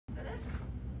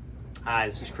Hi,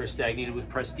 this is Chris Stagnita with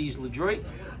Prestige-Ledroit.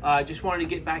 Just wanted to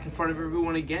get back in front of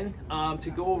everyone again to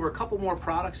go over a couple more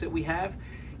products that we have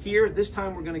here. This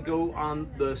time we're going to go on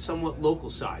the somewhat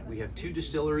local side. We have two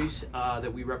distilleries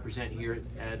that we represent here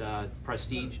at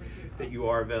Prestige that you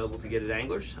are available to get at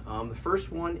Anglers. The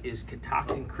first one is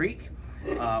Catoctin Creek,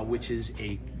 which is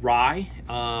a rye.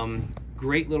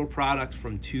 Great little product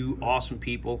from two awesome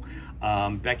people,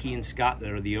 Becky and Scott,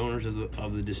 that are the owners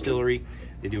of the distillery.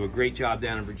 They do a great job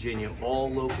down in Virginia. All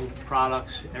local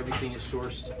products, everything is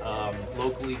sourced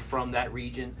locally from that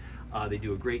region. They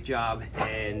do a great job,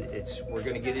 and we're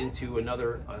going to get into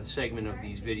another segment of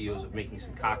these videos of making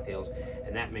some cocktails,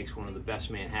 and that makes one of the best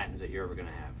Manhattans that you're ever going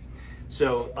to have.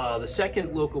 So the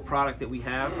second local product that we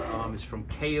have is from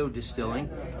KO Distilling,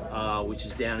 which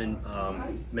is down in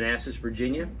Manassas,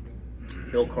 Virginia.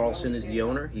 Bill Carlson is the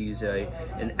owner. He's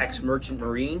an ex-merchant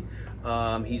marine.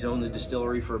 He's owned the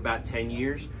distillery for about 10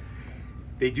 years.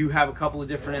 They do have a couple of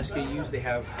different SKUs. They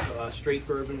have straight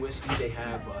bourbon whiskey. They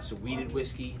have some wheated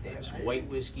whiskey. They have some white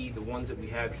whiskey. The ones that we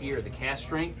have here are the cask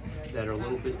strength that are a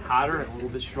little bit hotter and a little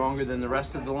bit stronger than the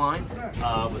rest of the line.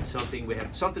 But we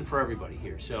have something for everybody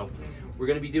here. So we're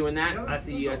going to be doing that at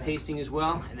the tasting as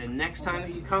well. And then next time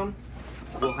that you come,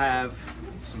 we'll have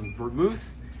some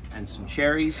vermouth and some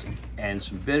cherries and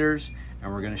some bitters, and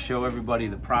we're going to show everybody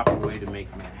the proper way to make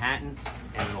Manhattan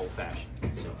and an old fashioned.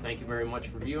 So thank you very much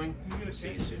for viewing.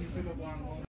 See you soon.